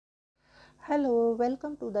Hello,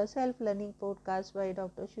 welcome to the self-learning podcast by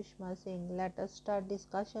Dr. Sushma Singh. Let us start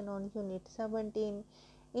discussion on Unit 17,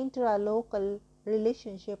 Intra-Local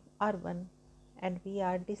Relationship Urban, and we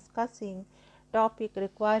are discussing topic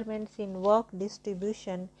requirements in work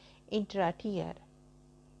distribution intra-tier.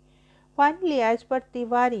 Finally, as per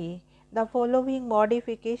Tiwari, the following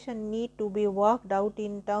modification need to be worked out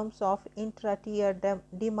in terms of intra-tier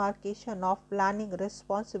demarcation of planning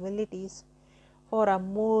responsibilities for a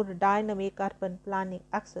more dynamic urban planning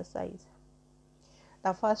exercise.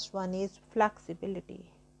 The first one is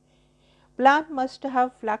flexibility. Plan must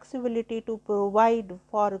have flexibility to provide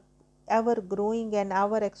for ever growing and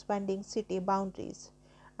ever expanding city boundaries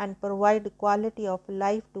and provide quality of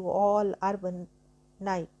life to all urban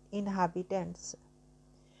inhabitants.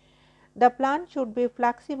 The plan should be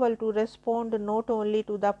flexible to respond not only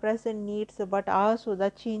to the present needs but also the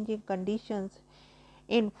changing conditions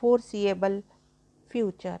in foreseeable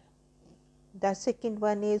future. The second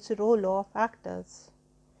one is role of actors.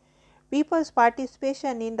 People's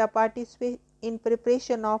participation in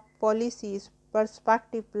preparation of policies,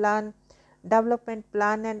 perspective plan, development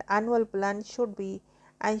plan and annual plan should be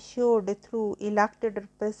ensured through elected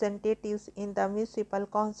representatives in the municipal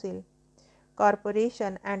council,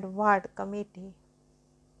 corporation and ward committee.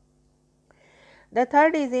 The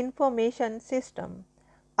third is information system.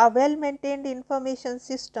 A well-maintained information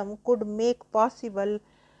system could make possible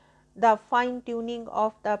the fine-tuning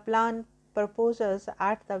of the plan proposals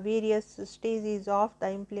at the various stages of the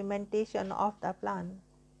implementation of the plan.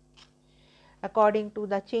 According to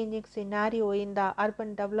the changing scenario in the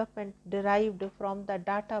urban development derived from the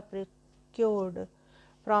data procured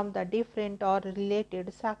from the different or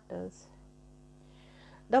related sectors.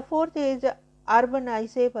 The fourth is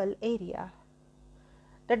urbanizable area.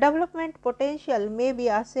 The development potential may be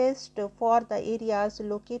assessed for the areas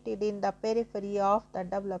located in the periphery of the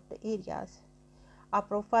developed areas. A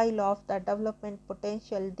profile of the development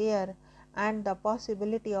potential there and the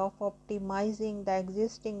possibility of optimizing the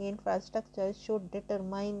existing infrastructure should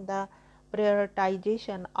determine the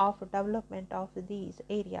prioritization of development of these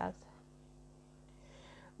areas.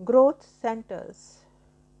 Growth centers.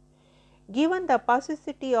 Given the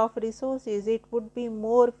paucity of resources, it would be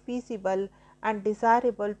more feasible and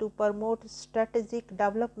desirable to promote strategic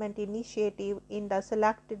development initiative in the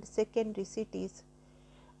selected secondary cities,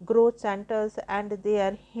 growth centers and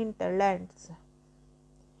their hinterlands.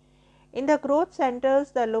 In the growth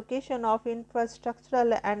centers, the location of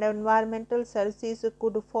infrastructural and environmental services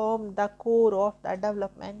could form the core of the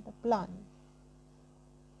development plan.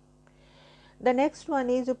 The next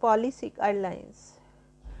one is policy guidelines.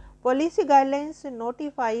 Policy guidelines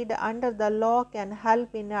notified under the law can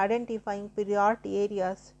help in identifying priority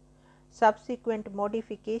areas, subsequent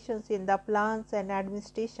modifications in the plans and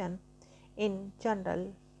administration in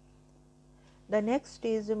general. The next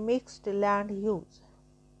is mixed land use.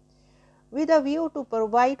 With a view to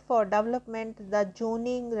provide for development, the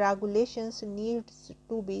zoning regulations needs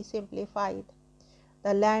to be simplified.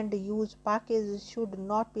 The land use package should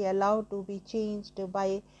not be allowed to be changed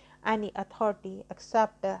by any authority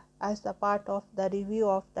except as the part of the review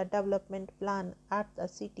of the development plan at the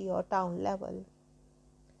city or town level.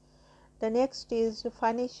 The next is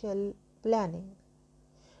financial planning.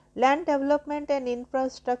 Land development and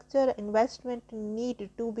infrastructure investment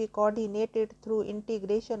need to be coordinated through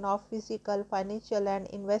integration of physical, financial and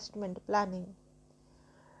investment planning.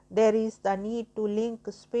 There is the need to link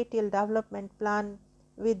spatial development plan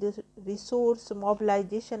with resource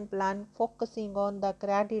mobilization plan focusing on the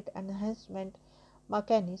credit enhancement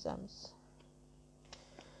mechanisms.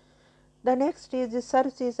 The next is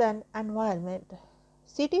services and environment.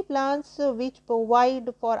 City plans which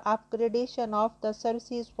provide for upgradation of the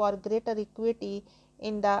services for greater equity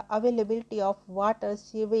in the availability of water,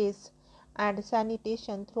 sewage and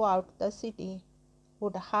sanitation throughout the city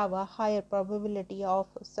would have a higher probability of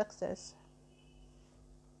success.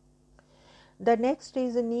 The next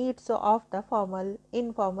is needs of the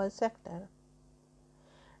informal sector.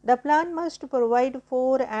 The plan must provide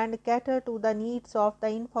for and cater to the needs of the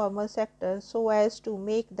informal sector so as to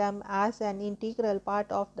make them as an integral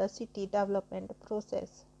part of the city development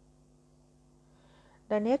process.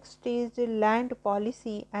 The next is land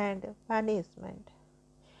policy and management.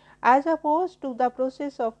 As opposed to the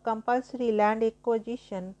process of compulsory land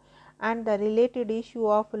acquisition and the related issue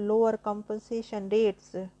of lower compensation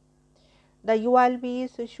rates, the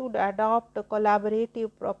ULBs should adopt collaborative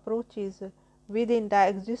approaches within the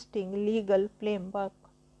existing legal framework.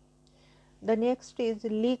 The next is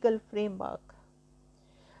legal framework.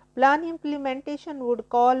 Plan implementation would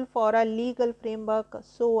call for a legal framework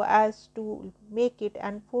so as to make it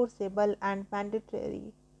enforceable and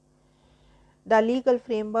mandatory. The legal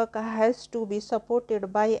framework has to be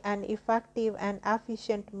supported by an effective and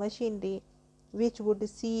efficient machinery which would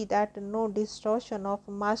see that no distortion of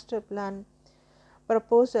master plan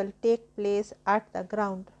proposal take place at the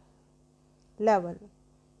ground level.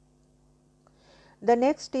 The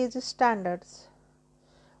next is standards.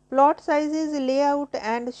 Plot sizes, layout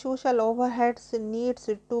and social overheads needs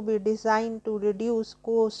to be designed to reduce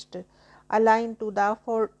cost aligned to the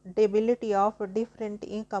affordability of different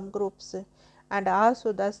income groups, and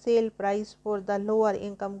also the sale price for the lower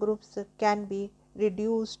income groups can be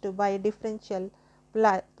reduced by differential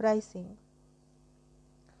pricing.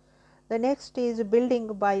 The next is building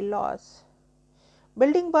bylaws.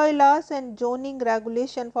 Building bylaws and zoning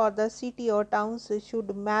regulation for the city or towns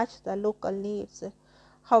should match the local needs.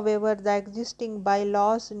 However, the existing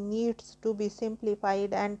bylaws needs to be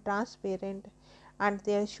simplified and transparent, and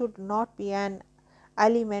there should not be an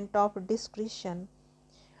element of discretion.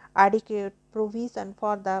 Adequate provision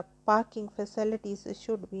for the parking facilities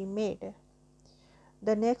should be made.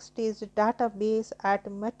 The next is database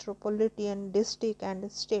at metropolitan, district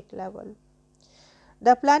and state level.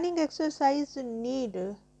 The planning exercise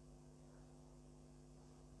need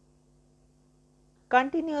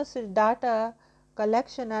continuous data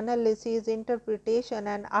collection, analysis, interpretation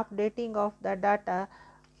and updating of the data.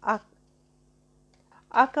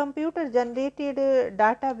 A computer generated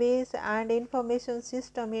database and information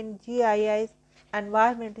system in GIS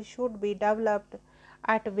environment should be developed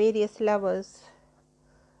at various levels,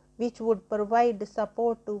 which would provide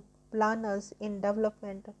support to planners in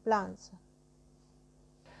development plans.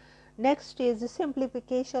 Next is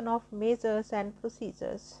simplification of measures and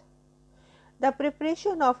procedures. The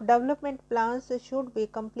preparation of development plans should be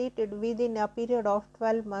completed within a period of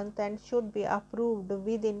 12 months and should be approved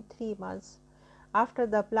within 3 months. After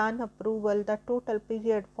the plan approval, the total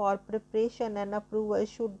period for preparation and approval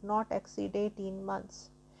should not exceed 18 months.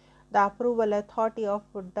 The approval authority of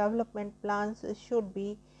development plans should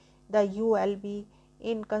be the ULB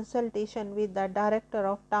in consultation with the Director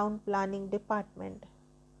of Town Planning Department.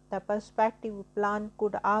 The prospective plan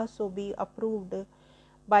could also be approved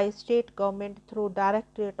by state government through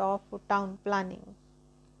Directorate of Town Planning.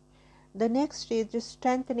 The next is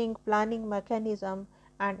strengthening planning mechanism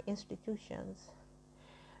and institutions.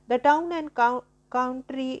 The Town and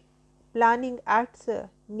Country Planning Acts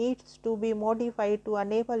needs to be modified to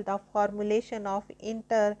enable the formulation of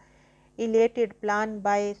interrelated plan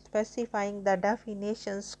by specifying the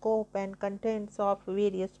definition, scope and contents of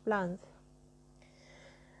various plans.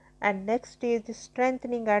 And next is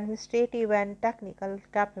strengthening administrative and technical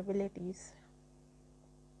capabilities.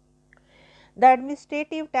 The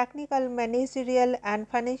administrative, technical, managerial and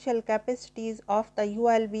financial capacities of the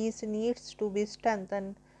ULBs needs to be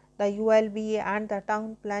strengthened. The ULB and the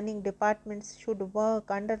town planning departments should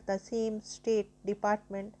work under the same state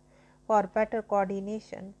department for better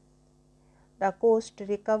coordination. The cost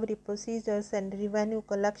recovery procedures and revenue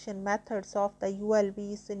collection methods of the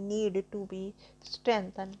ULBs need to be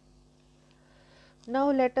strengthened.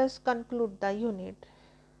 Now let us conclude the unit.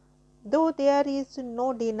 Though there is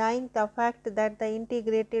no denying the fact that the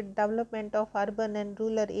integrated development of urban and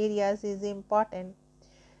rural areas is important,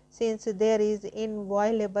 since there is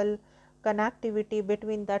inviolable connectivity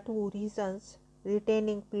between the two regions,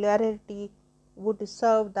 retaining plurality would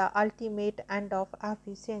serve the ultimate end of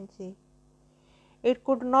efficiency. It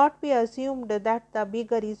could not be assumed that the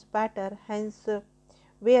bigger is better, hence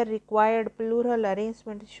where required plural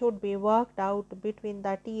arrangement should be worked out between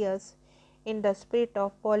the tiers in the spirit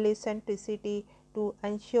of polycentricity to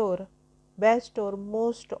ensure best or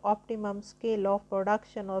most optimum scale of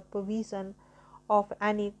production or provision of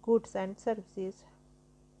any goods and services.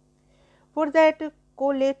 For that,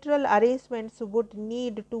 collateral arrangements would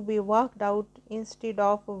need to be worked out instead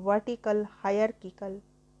of vertical hierarchical.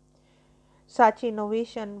 Such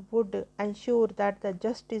innovation would ensure that the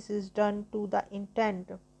justice is done to the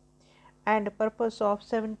intent and purpose of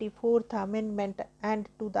 74th Amendment and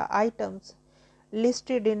to the items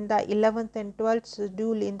listed in the 11th and 12th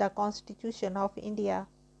schedule in the Constitution of India.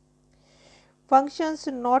 Functions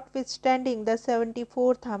notwithstanding, the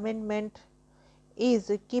 74th Amendment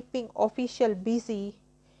is keeping officials busy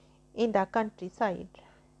in the countryside.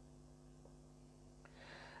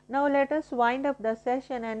 Now let us wind up the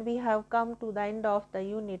session, and we have come to the end of the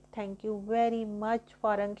unit. Thank you very much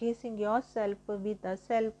for engaging yourself with the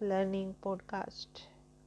self-learning podcast.